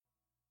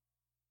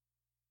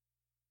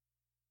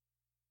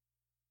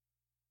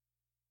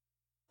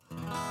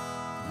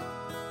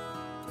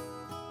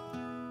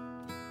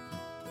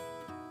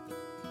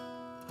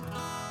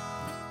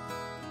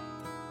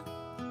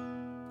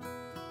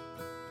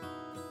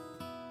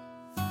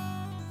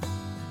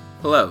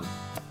Hello,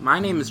 my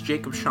name is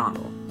Jacob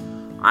Shondel.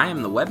 I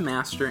am the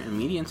Webmaster and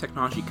Media and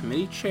Technology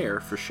Committee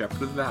Chair for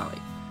Shepherd of the Valley,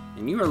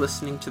 and you are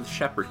listening to the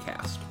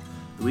Shepherdcast,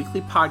 the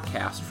weekly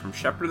podcast from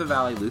Shepherd of the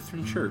Valley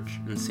Lutheran Church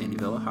in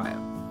Sandyville,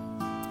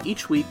 Ohio.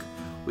 Each week,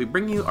 we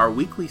bring you our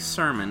weekly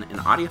sermon in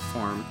audio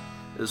form,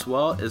 as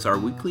well as our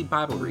weekly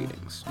Bible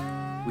readings.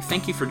 We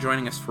thank you for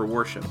joining us for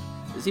worship,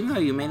 as even though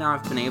you may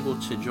not have been able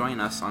to join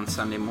us on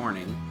Sunday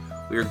morning,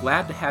 we are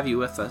glad to have you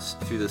with us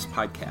through this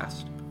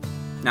podcast.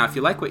 Now, if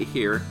you like what you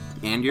hear,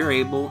 and you're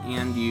able,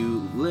 and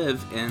you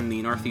live in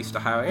the Northeast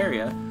Ohio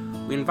area,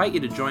 we invite you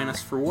to join us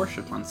for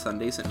worship on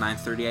Sundays at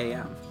 9:30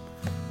 a.m.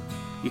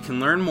 You can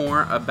learn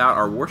more about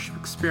our worship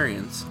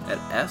experience at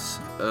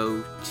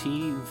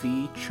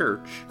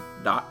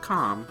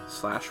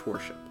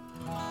sotvchurch.com/worship.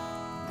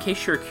 In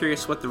case you're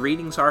curious what the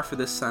readings are for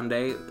this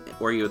Sunday,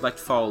 or you would like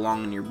to follow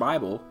along in your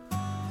Bible,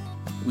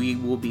 we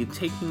will be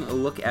taking a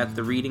look at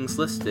the readings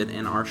listed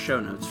in our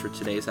show notes for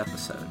today's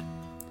episode.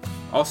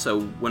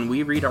 Also, when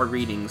we read our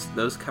readings,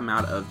 those come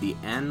out of the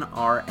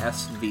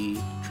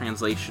NRSV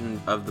translation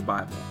of the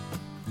Bible.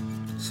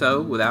 So,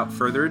 without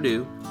further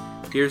ado,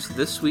 here's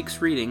this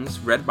week's readings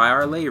read by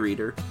our lay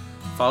reader,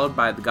 followed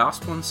by the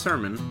Gospel and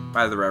Sermon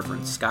by the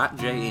Reverend Scott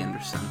J.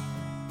 Anderson.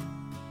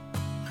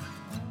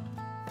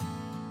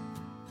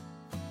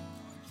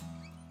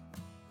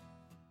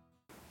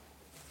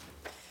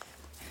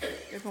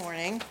 Good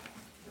morning.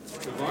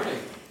 Good morning.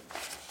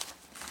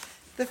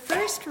 The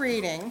first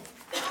reading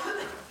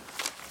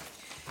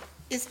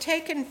is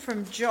taken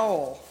from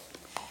Joel,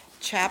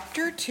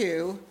 chapter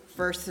 2,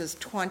 verses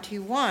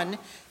 21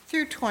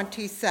 through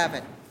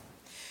 27.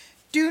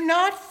 Do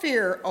not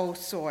fear, O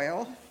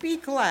soil, be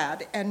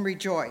glad and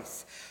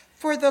rejoice,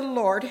 for the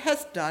Lord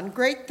has done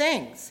great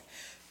things.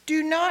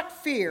 Do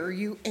not fear,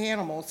 you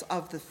animals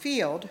of the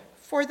field,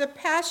 for the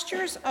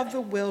pastures of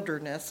the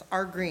wilderness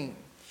are green.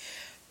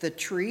 The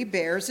tree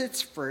bears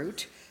its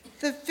fruit,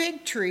 the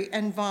fig tree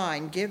and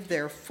vine give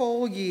their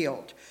full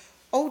yield.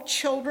 O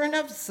children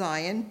of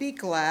Zion, be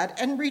glad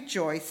and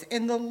rejoice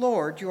in the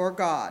Lord your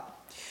God.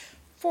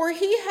 For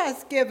he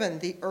has given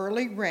the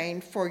early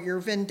rain for your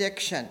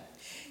vindication.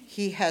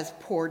 He has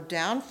poured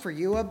down for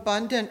you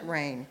abundant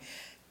rain,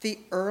 the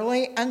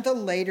early and the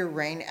later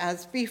rain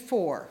as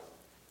before.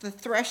 The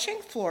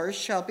threshing floors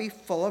shall be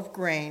full of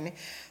grain,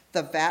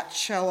 the vats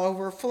shall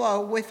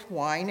overflow with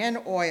wine and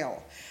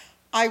oil.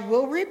 I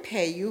will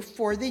repay you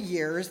for the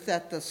years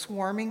that the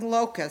swarming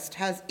locust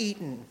has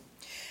eaten,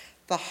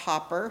 the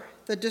hopper,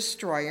 the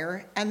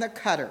destroyer, and the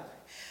cutter,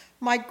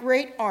 my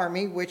great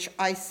army which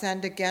I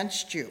send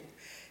against you.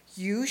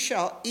 You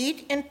shall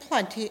eat in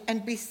plenty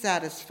and be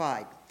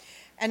satisfied,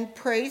 and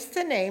praise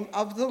the name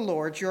of the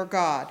Lord your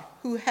God,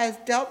 who has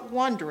dealt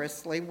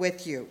wondrously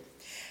with you.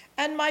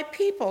 And my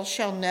people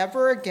shall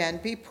never again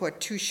be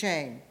put to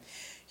shame.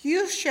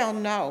 You shall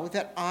know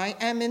that I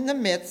am in the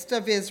midst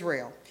of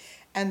Israel,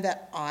 and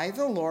that I,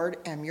 the Lord,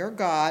 am your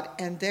God,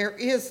 and there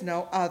is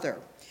no other.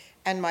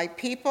 And my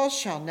people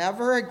shall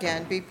never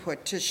again be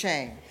put to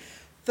shame.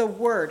 The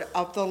word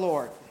of the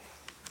Lord.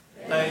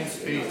 Thanks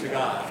be to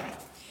God.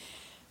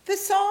 The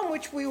psalm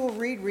which we will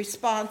read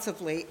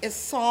responsively is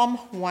Psalm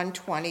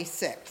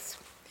 126.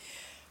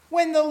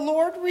 When the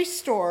Lord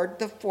restored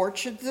the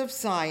fortunes of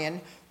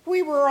Zion,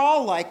 we were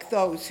all like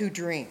those who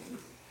dream.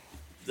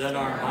 Then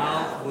our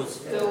mouth was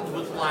filled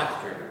with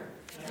laughter,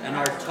 and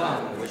our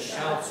tongue with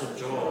shouts of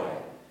joy.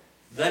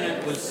 Then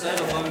it was said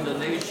among the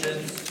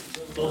nations,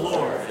 the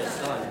Lord has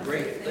done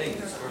great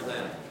things for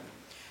them.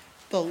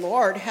 The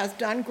Lord has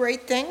done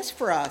great things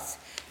for us,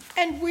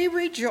 and we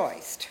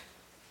rejoiced.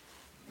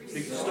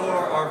 Restore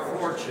our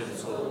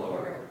fortunes, O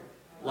Lord,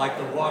 like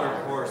the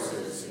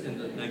watercourses in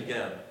the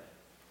Negev.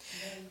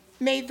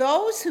 May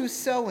those who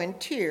sow in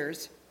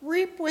tears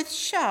reap with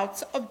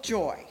shouts of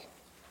joy.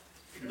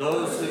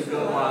 Those who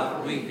go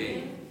out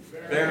weeping,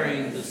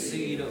 bearing the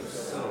seed of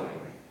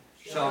sowing,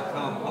 shall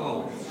come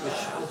home with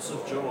shouts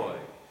of joy,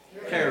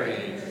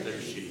 carrying their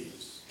sheaves.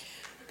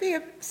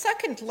 The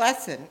second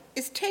lesson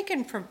is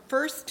taken from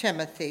 1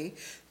 Timothy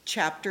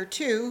chapter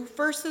 2,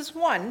 verses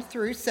 1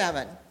 through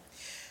 7.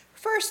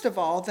 First of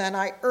all, then,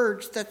 I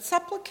urge that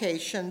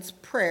supplications,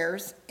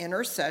 prayers,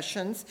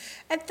 intercessions,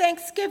 and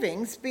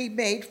thanksgivings be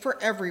made for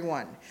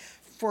everyone,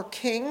 for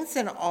kings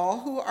and all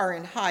who are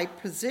in high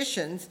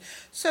positions,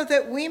 so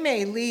that we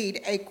may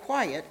lead a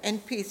quiet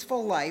and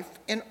peaceful life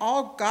in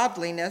all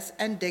godliness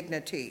and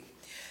dignity.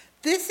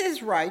 This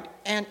is right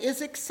and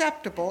is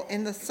acceptable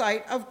in the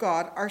sight of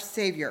God our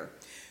Savior,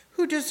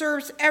 who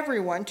deserves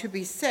everyone to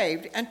be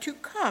saved and to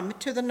come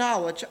to the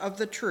knowledge of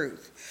the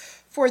truth.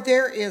 For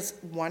there is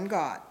one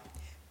God.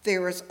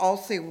 There is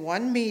also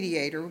one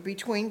mediator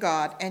between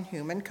God and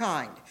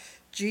humankind,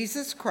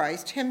 Jesus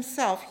Christ,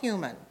 himself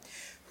human,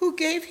 who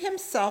gave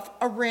himself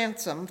a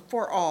ransom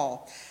for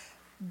all.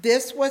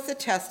 This was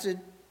attested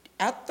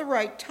at the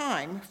right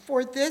time.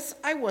 For this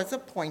I was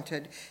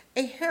appointed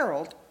a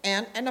herald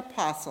and an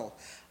apostle.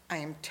 I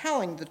am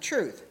telling the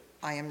truth.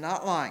 I am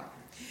not lying.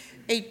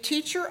 A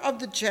teacher of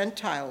the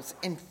Gentiles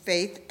in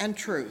faith and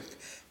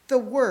truth. The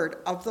word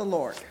of the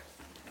Lord.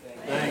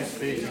 Thanks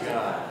be to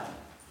God.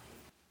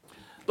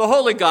 The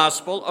Holy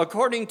Gospel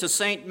according to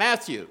St.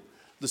 Matthew,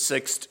 the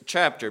 6th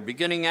chapter,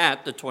 beginning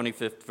at the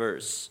 25th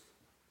verse.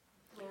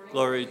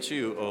 Glory to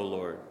you, O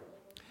Lord.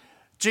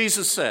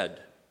 Jesus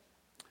said,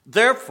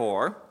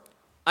 "Therefore,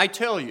 I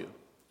tell you,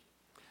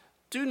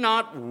 do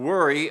not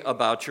worry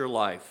about your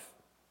life,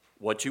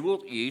 what you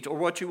will eat or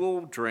what you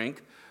will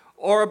drink,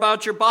 or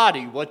about your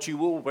body, what you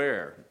will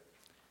wear.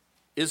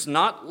 Is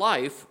not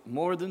life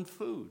more than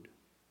food,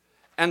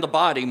 and the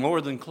body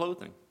more than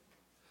clothing?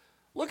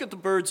 Look at the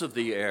birds of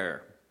the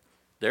air.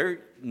 They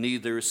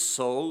neither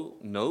sow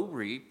nor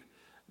reap,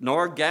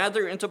 nor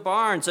gather into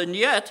barns, and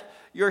yet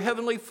your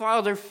heavenly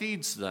Father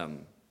feeds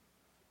them.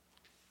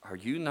 Are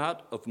you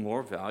not of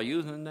more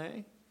value than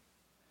they?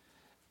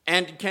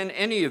 And can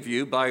any of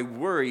you, by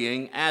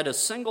worrying, add a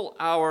single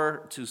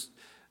hour to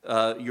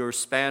your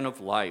span of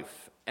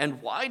life?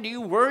 And why do you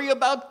worry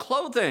about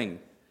clothing?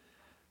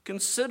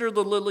 Consider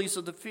the lilies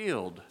of the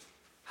field,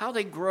 how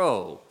they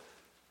grow.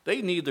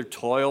 They neither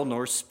toil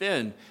nor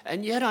spin.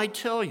 And yet I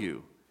tell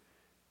you,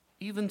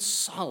 even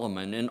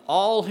Solomon in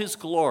all his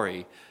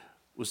glory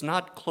was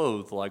not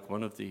clothed like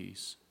one of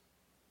these.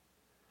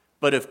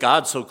 But if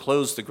God so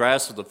clothes the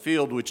grass of the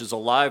field, which is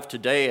alive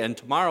today and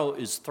tomorrow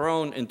is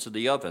thrown into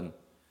the oven,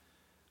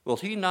 will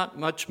he not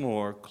much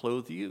more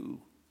clothe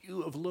you,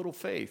 you of little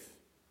faith?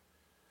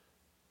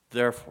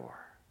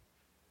 Therefore,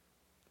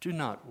 do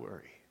not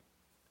worry,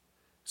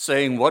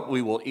 saying what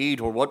we will eat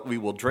or what we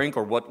will drink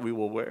or what we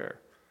will wear.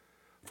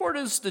 For it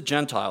is the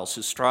Gentiles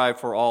who strive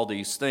for all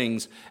these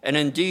things, and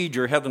indeed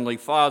your heavenly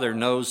Father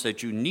knows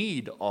that you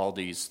need all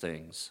these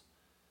things.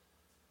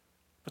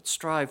 But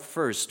strive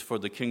first for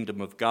the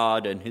kingdom of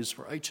God and his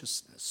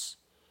righteousness,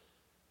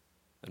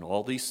 and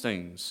all these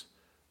things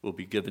will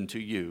be given to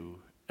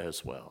you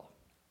as well."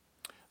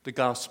 The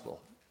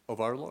Gospel of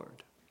our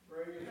Lord.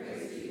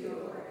 Praise to you,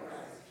 Lord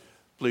Christ.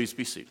 Please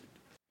be seated.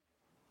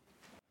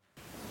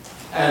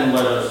 And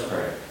let us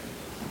pray.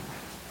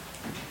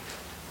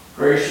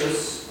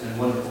 Gracious and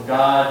wonderful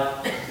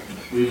God,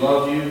 we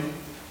love you,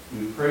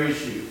 we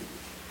praise you,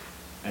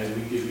 and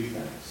we give you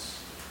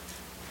thanks.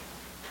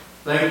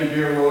 Thank you,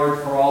 dear Lord,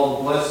 for all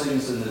the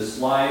blessings in this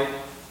life,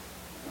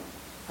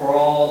 for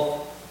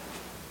all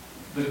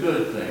the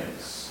good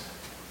things,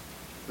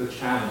 the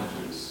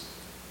challenges,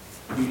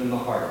 even the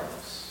hard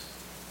ones.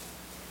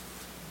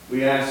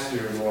 We ask,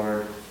 dear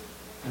Lord,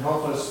 to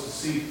help us to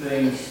see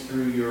things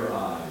through your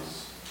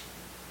eyes,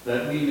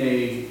 that we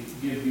may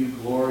give you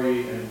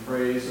glory and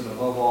praise, and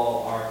above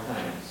all, our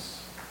thanks,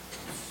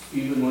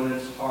 even when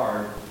it's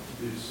hard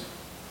to do so.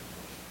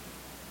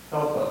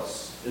 Help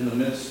us in the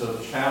midst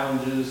of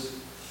challenges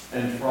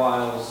and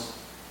trials,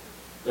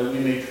 that we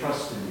may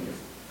trust in you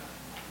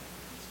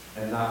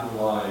and not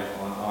rely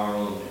on our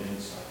own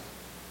insight.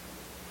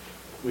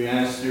 We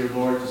ask, dear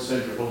Lord, to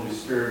send your Holy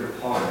Spirit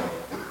upon me,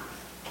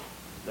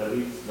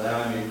 that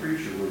I may preach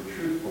your word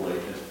truthfully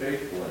and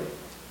faithfully.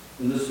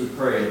 And this we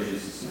pray in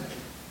Jesus' name.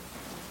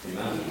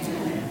 Amen.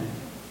 Amen.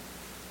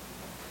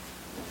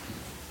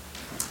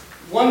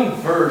 One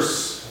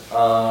verse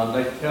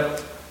that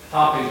kept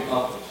popping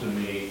up to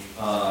me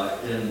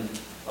in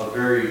a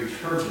very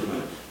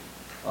turbulent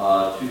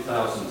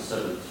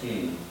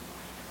 2017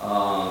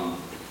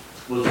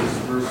 was this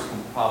verse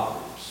from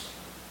Proverbs.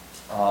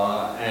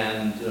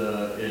 And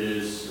it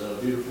is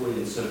beautifully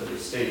and simply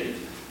stated,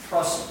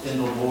 "Trust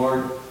in the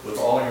Lord with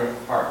all your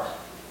heart,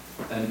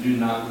 and do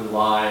not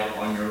rely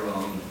on your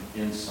own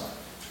insight."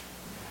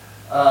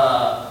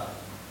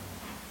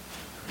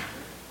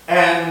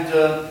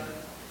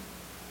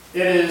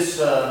 It is,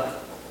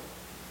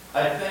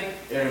 I think,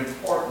 an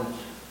important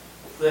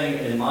thing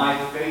in my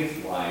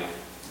faith life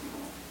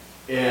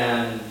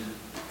in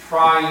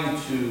trying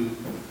to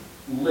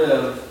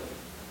live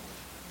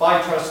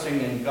by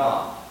trusting in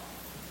God.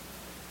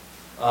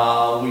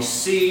 We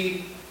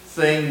see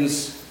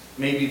things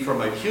maybe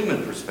from a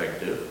human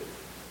perspective,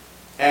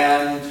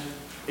 and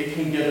it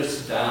can get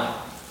us down.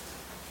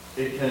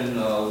 It can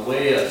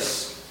weigh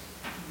us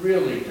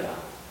really down.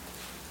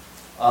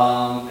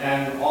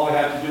 And all we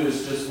have to do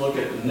is just look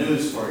at the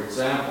news, for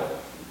example,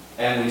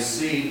 and we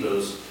see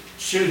those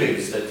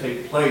shootings that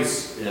take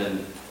place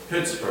in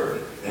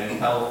Pittsburgh and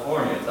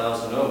California,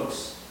 Thousand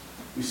Oaks.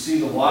 We see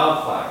the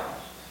wildfires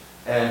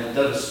and the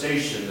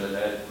devastation that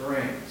that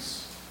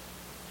brings.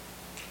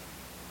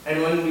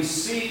 And when we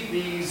see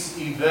these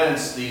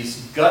events,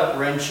 these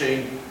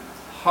gut-wrenching,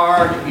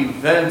 hard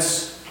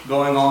events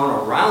going on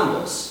around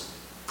us,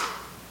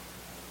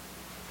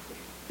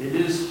 it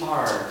is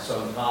hard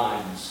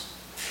sometimes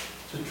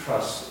to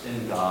trust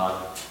in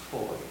God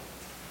fully.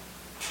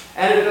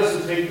 And it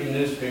doesn't take the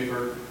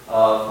newspaper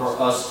for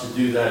us to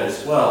do that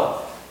as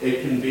well.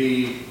 It can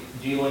be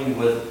dealing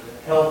with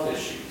health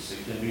issues.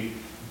 It can be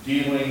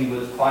dealing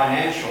with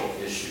financial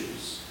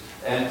issues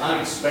and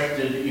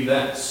unexpected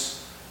events,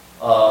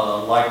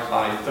 like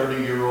my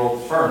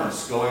 30-year-old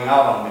furnace going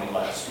out on me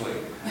last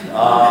week.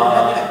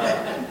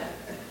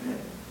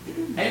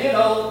 And you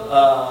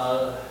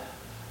know,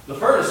 the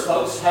furnace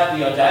folks have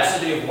the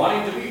audacity of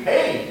wanting to be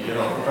paid,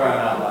 for crying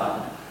out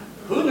loud.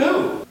 Who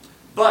knew?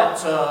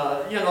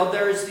 But,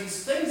 there's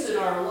these things in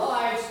our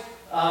lives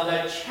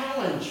that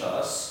challenge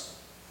us,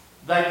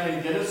 that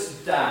can get us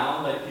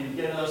down, that can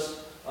get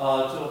us to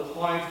a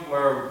point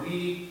where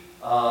we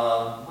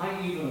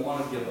might even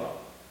want to give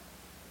up.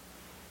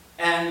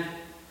 And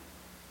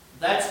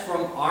that's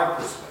from our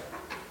perspective.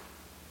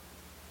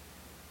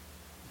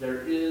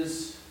 There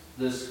is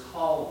this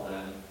call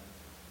then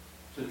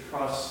to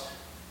trust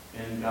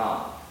in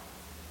God.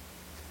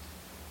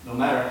 No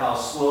matter how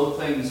slow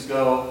things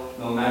go,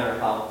 no matter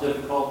how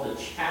difficult,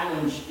 the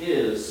challenge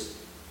is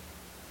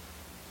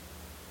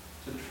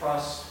to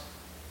trust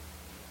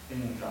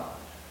in God.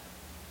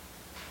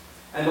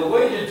 And the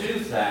way to do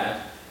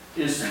that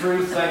is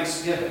through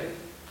thanksgiving.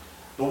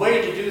 The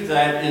way to do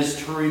that is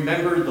to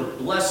remember the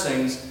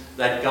blessings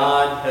that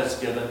God has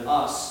given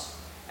us.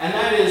 And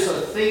that is a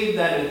theme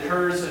that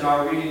occurs in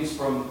our readings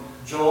from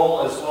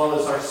Joel as well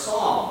as our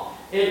psalm.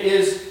 It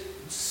is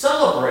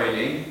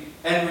celebrating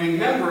and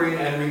remembering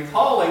and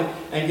recalling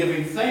and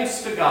giving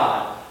thanks to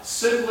God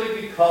simply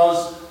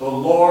because the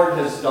Lord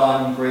has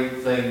done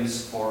great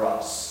things for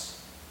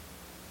us.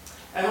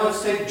 And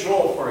let's take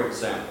Joel, for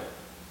example.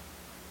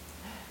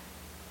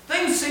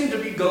 Things seem to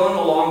be going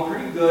along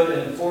pretty good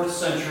in the 4th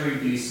century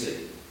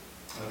BC.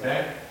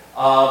 Okay?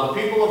 The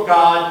people of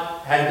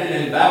God had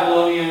been in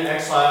Babylonian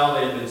exile.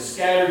 They had been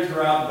scattered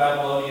throughout the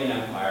Babylonian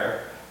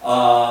Empire.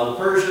 The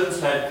Persians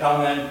had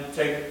come and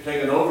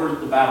taken over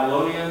the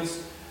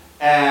Babylonians,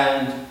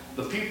 and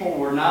the people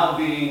were now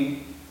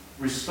being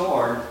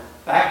restored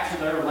back to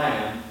their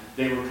land.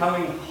 They were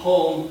coming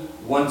home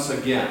once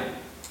again.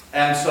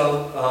 And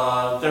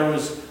so there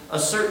was a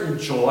certain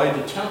joy.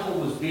 The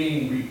temple was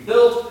being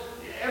rebuilt.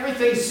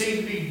 Everything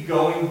seemed to be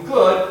going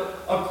good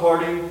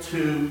according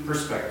to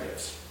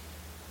perspectives,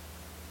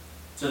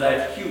 to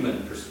that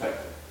human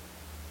perspective.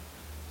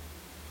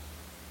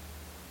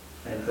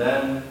 And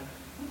then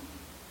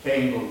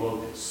came the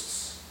locusts.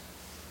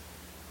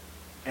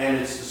 And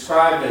it's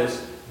described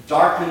as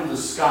darkened the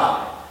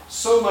sky.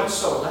 So much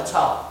so, that's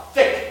how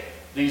thick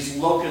these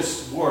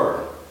locusts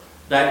were,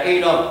 that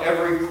ate up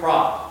every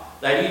crop,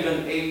 that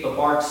even ate the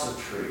barks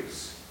of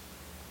trees.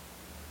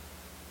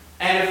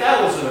 And if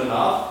that wasn't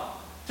enough,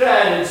 to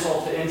add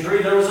insult to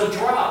injury, there was a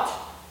drought.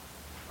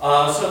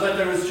 So that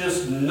there was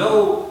just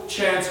no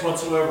chance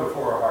whatsoever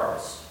for a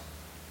harvest.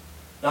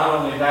 Not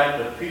only that,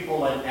 but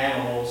people and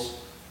animals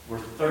were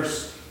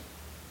thirsty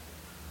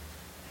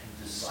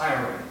and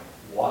desiring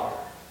water.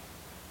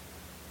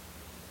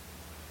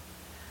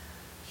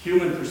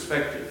 Human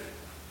perspective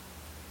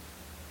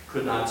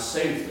could not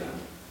save them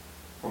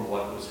from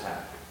what was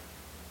happening.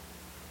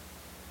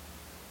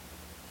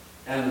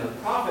 And the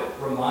prophet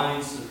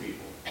reminds the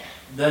people,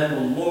 then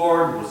the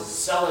Lord was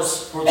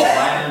zealous for the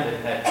land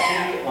and had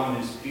pity on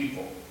his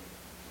people.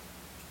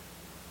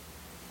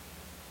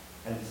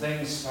 And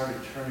things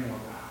started turning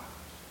around.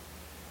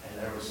 And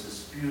there was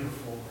this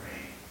beautiful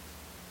rain.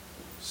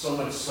 So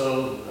much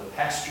so that the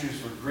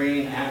pastures were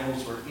green,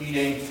 animals were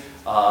eating,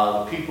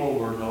 the people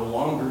were no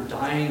longer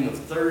dying of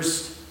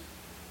thirst.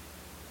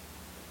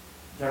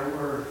 There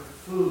were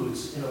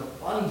foods in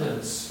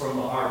abundance from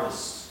the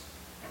harvest,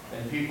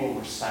 and people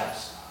were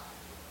satisfied.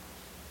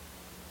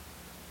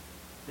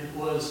 It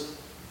was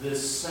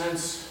this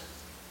sense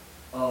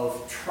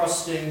of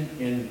trusting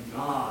in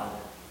God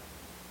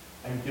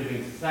and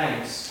giving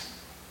thanks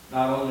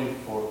not only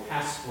for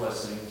past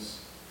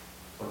blessings,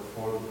 but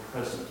for the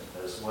present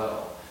as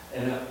well.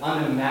 An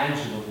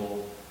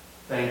unimaginable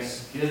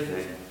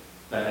thanksgiving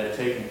that had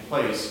taken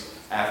place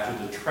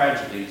after the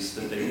tragedies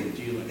that they were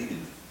dealing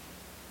with.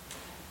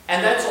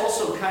 And that's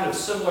also kind of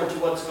similar to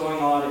what's going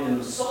on in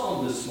the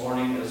psalm this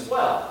morning as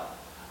well.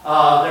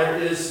 There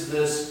is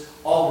this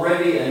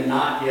already and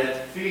not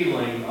yet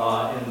feeling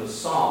in the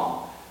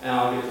psalm. And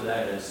I'll get to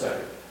that in a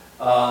second.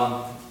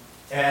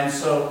 And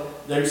so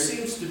there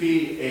seems to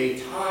be a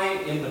time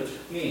in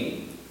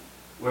between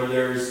where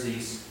there's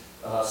these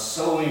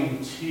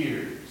sowing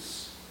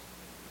tears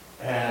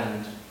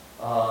and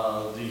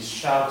these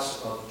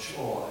shouts of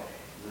joy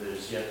that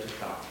is yet to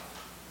come.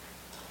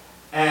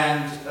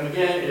 And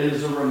again, it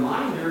is a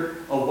reminder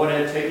of what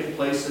had taken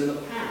place in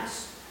the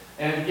past.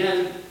 And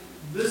again,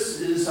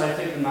 this is, I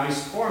think, a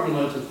nice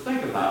formula to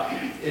think about.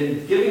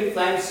 In giving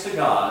thanks to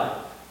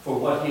God for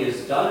what he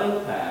has done in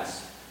the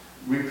past,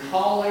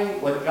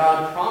 recalling what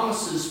God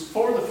promises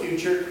for the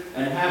future,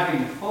 and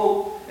having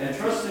hope and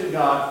trust in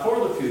God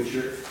for the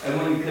future. And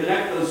when you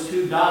connect those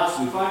two dots,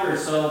 we find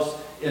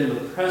ourselves in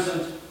the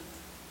present,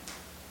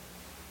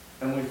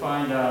 and we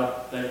find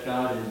out that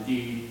God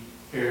indeed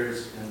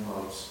cares and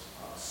loves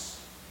us.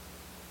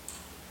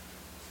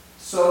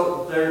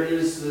 So there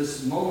is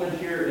this moment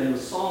here in the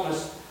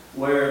psalmist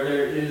where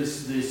there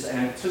is this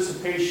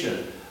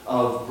anticipation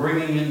of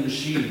bringing in the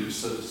sheaves,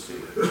 so to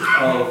speak,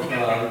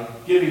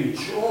 of giving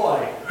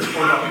joy for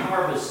the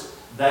harvest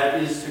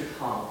that is to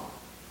come.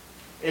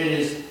 It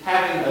is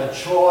having a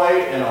joy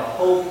and a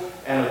hope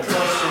and a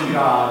trust in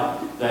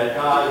God that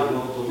God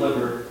will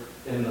deliver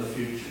in the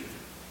future.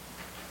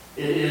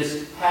 It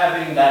is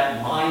having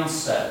that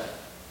mindset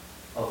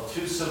of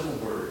two simple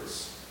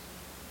words: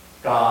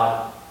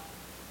 God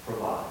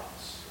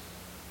provides.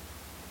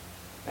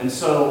 And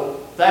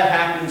so that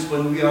happens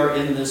when we are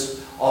in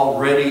this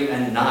already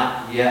and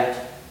not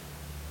yet.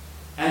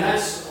 And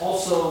that's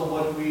also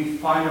what we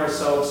find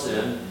ourselves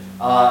in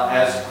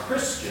as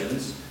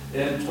Christians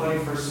in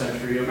 21st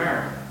century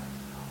America.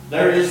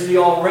 There is the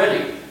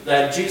already,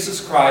 that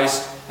Jesus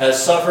Christ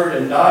has suffered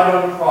and died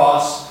on the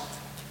cross,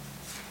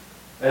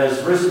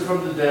 has risen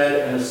from the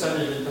dead, and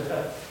ascended into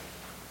heaven.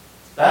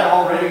 That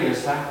already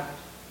has happened.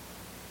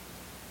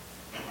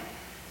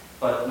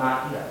 But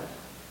not yet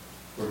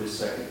for his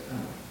second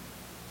coming.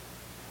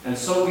 And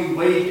so we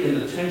wait in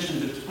the tension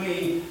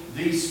between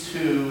these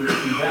two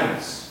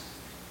events.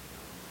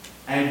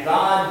 And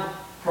God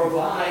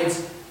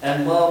provides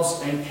and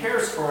loves and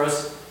cares for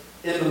us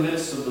in the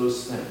midst of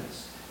those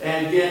things.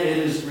 And again, it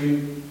is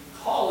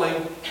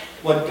recalling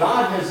what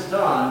God has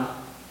done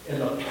in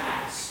the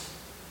past.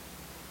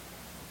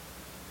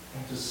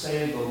 And to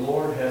say the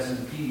Lord has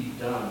indeed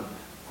done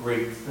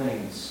great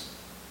things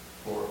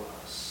for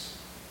us.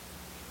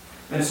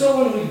 And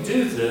so when we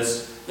do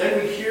this, then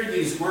we hear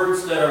these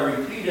words that are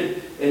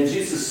repeated in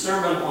Jesus'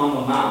 Sermon on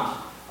the Mount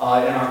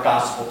in our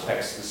gospel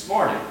text this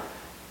morning.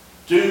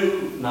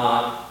 Do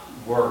not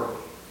worry.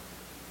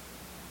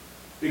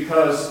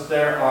 Because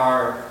there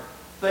are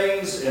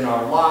things in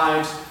our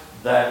lives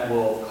that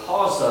will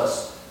cause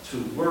us to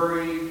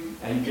worry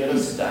and get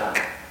us down.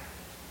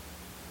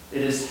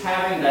 It is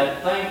having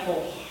that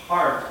thankful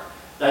heart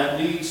that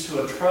leads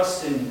to a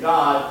trust in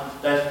God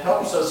that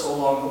helps us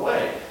along the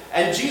way.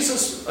 And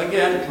Jesus,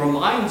 again,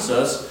 reminds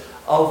us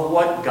of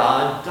what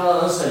God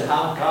does and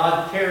how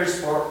God cares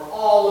for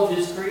all of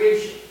his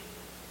creation.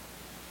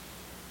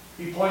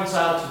 He points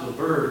out to the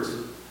birds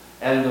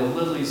and the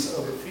lilies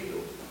of the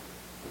field.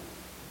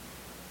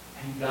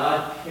 And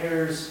God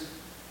cares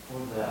for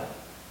them.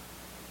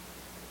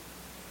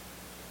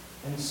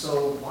 And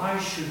so why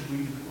should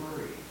we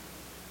worry?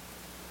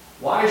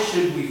 Why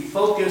should we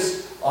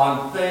focus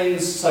on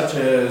things such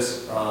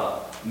as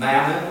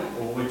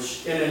mammon,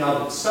 which in and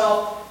of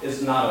itself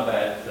is not a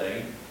bad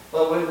thing,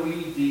 but when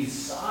we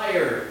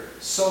desire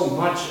so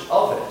much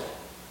of it,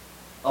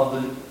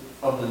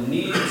 of the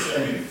needs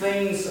and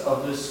things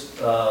of this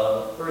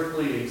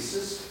earthly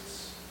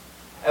existence,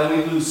 and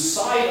we lose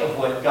sight of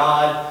what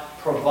God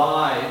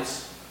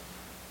provides,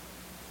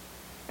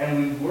 and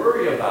we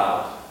worry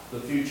about the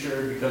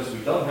future because we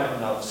don't have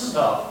enough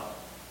stuff,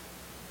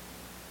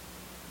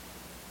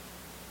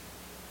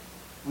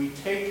 we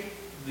take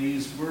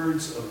these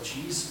words of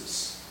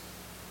Jesus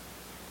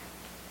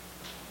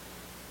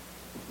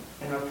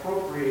and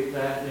appropriate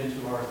that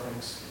into our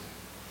thanksgiving.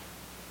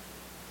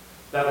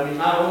 That we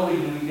not only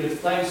do we give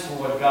thanks for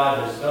what God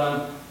has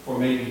done for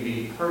maybe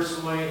me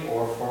personally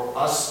or for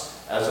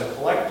us as a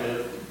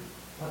collective,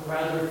 but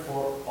rather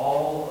for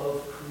all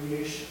of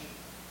creation.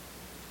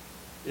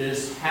 It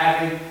is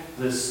having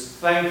this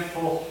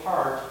thankful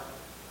heart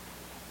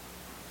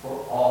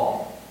for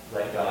all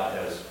that God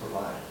has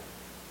provided.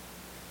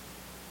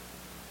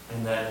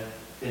 And that,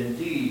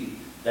 indeed,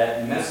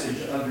 that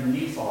message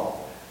underneath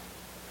all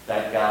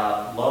that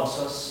God loves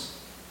us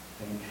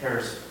and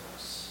cares for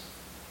us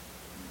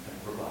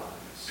and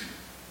provides.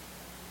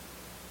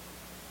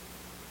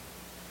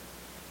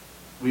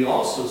 We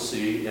also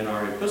see in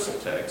our epistle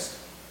text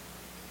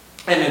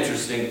an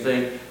interesting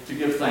thing to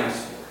give thanks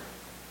for.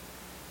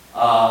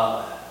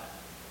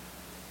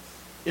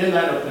 In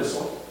that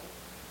epistle,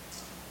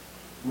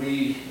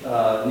 we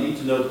need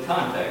to know the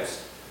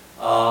context,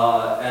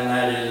 and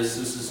that is,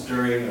 this is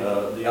during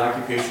the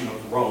occupation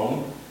of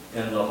Rome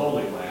in the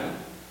Holy Land.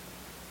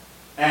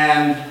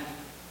 And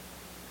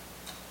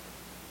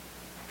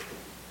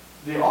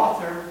the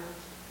author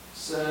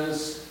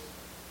says,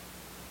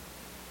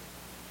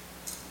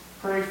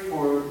 pray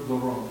for the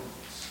Romans.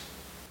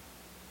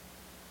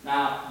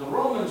 Now, the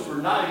Romans were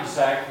not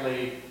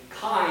exactly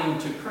kind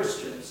to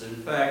Christians. In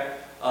fact,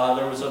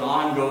 there was an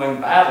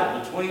ongoing battle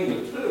between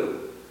the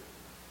two.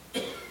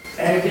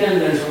 And again,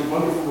 there's a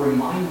wonderful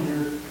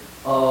reminder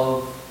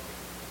of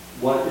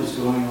what is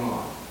going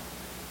on.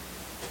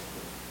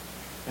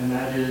 And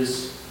that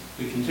is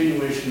the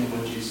continuation of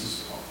what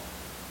Jesus taught.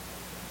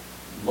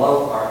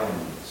 Love our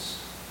enemies.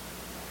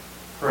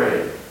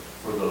 Pray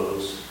for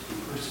those who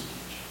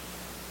persecute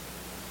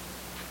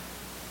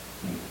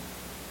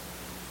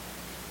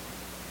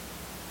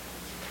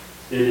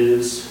you. It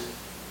is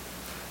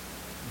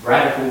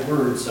radical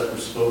words that were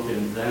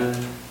spoken then,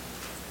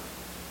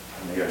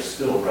 and they are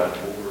still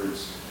radical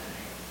words today.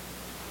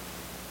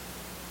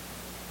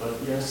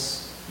 But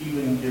yes,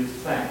 even give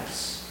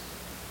thanks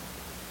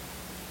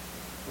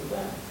for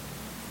them.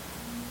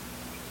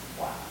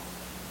 Wow.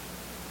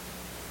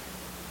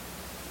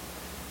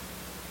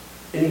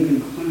 In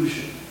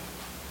conclusion,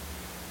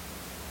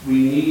 we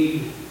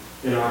need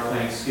in our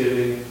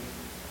thanksgiving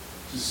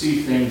to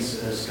see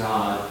things as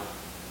God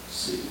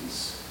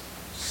sees.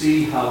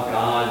 See how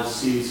God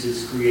sees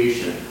his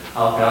creation,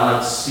 how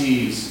God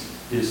sees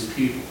his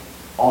people,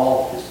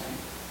 all his people.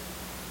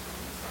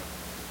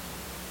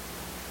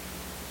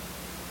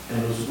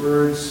 And those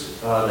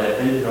words that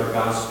ended our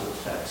gospel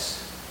text,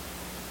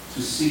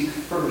 to seek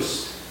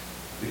first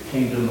the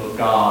kingdom of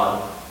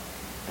God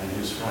and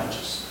his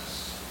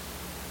righteousness.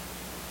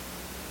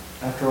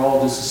 After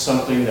all, this is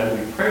something that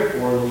we pray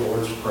for in the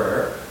Lord's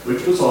Prayer,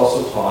 which was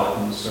also taught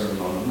in the Sermon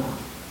on the Mount.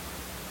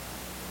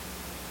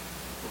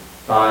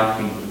 Thy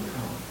kingdom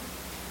come.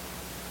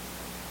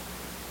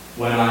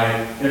 When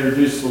I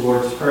introduce the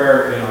Lord's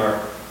Prayer in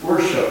our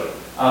worship,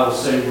 I will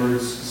say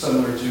words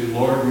similar to,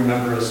 Lord,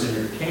 remember us in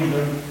your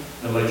kingdom,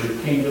 and let your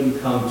kingdom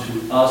come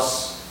to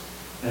us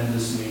and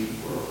this needy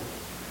world.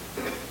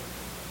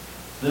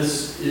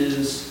 This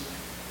is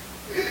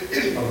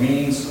a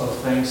means of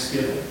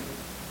thanksgiving,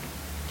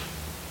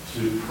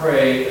 to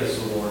pray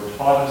as the Lord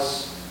taught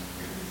us,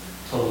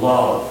 to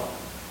love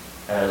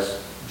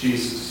as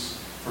Jesus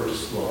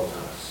first loved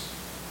us.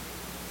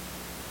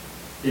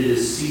 It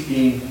is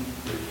seeking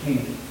the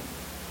kingdom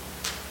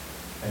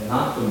and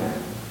not the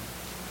man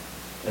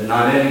and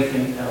not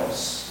anything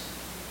else.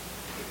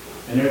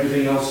 And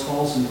everything else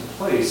falls into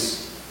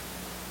place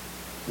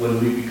when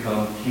we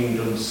become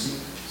kingdom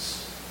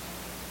seekers.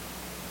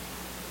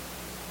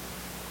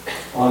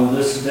 On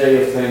this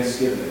day of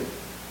Thanksgiving,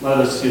 let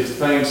us give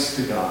thanks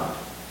to God,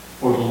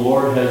 for the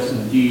Lord has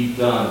indeed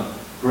done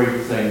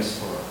great things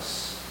for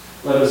us.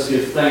 Let us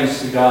give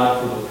thanks to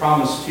God for the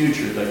promised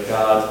future that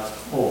God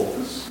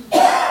holds.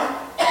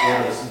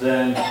 Let us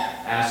then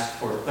ask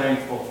for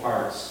thankful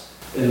hearts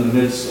in the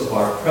midst of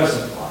our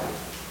present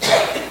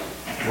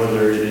life,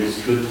 whether it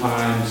is good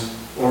times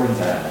or in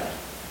bad,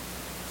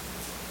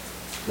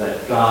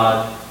 that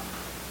God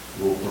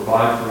will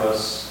provide for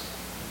us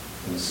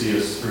and see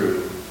us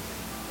through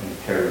and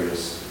carry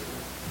us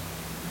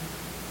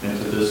through. And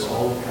to this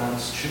all of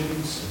God's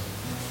children say,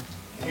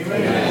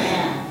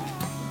 Amen.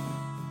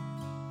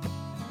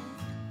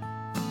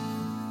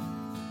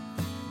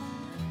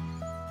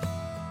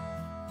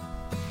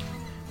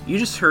 You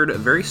just heard a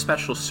very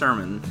special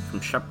sermon from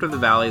Shepherd of the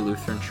Valley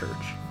Lutheran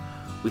Church.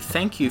 We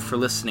thank you for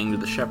listening to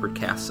the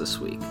Shepherdcast this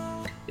week.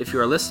 If you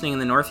are listening in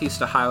the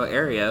Northeast Ohio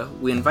area,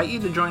 we invite you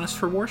to join us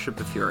for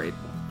worship if you are able.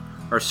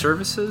 Our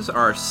services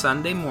are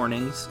Sunday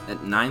mornings at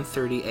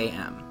 9:30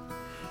 a.m.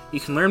 You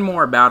can learn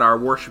more about our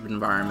worship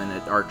environment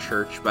at our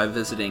church by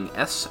visiting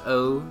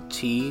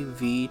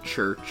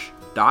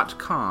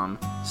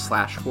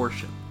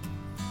sotvchurch.com/worship.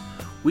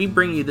 We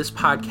bring you this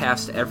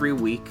podcast every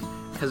week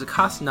because it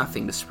costs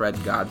nothing to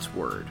spread God's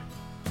Word.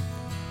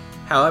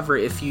 However,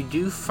 if you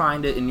do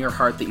find it in your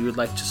heart that you would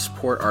like to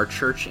support our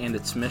church and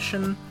its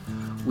mission,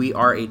 we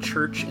are a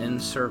church in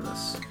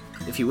service.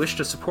 If you wish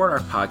to support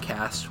our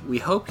podcast, we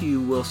hope you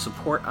will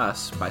support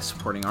us by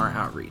supporting our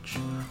outreach,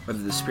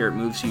 whether the Spirit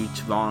moves you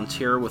to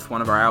volunteer with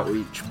one of our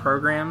outreach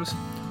programs,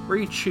 or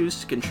you choose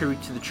to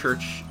contribute to the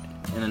church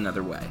in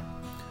another way.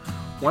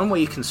 One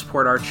way you can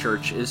support our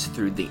church is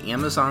through the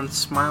Amazon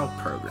Smile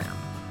program,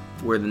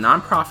 where the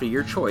nonprofit of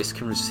your choice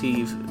can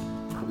receive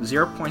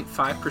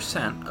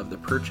 0.5% of the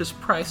purchase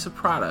price of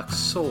products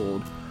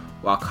sold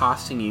while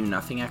costing you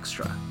nothing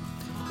extra.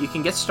 You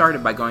can get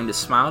started by going to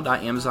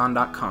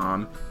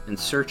smile.amazon.com and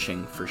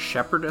searching for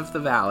Shepherd of the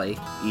Valley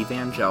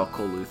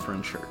Evangelical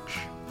Lutheran Church.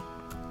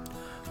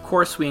 Of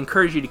course, we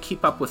encourage you to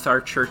keep up with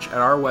our church at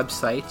our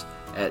website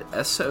at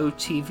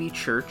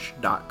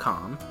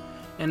sotvchurch.com.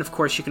 And of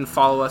course, you can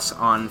follow us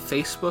on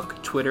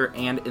Facebook, Twitter,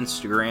 and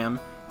Instagram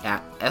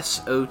at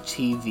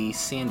SOTV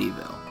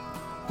Sandyville.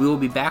 We will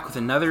be back with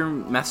another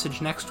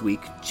message next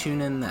week.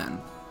 Tune in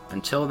then.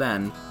 Until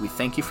then, we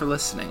thank you for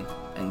listening,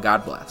 and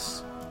God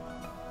bless.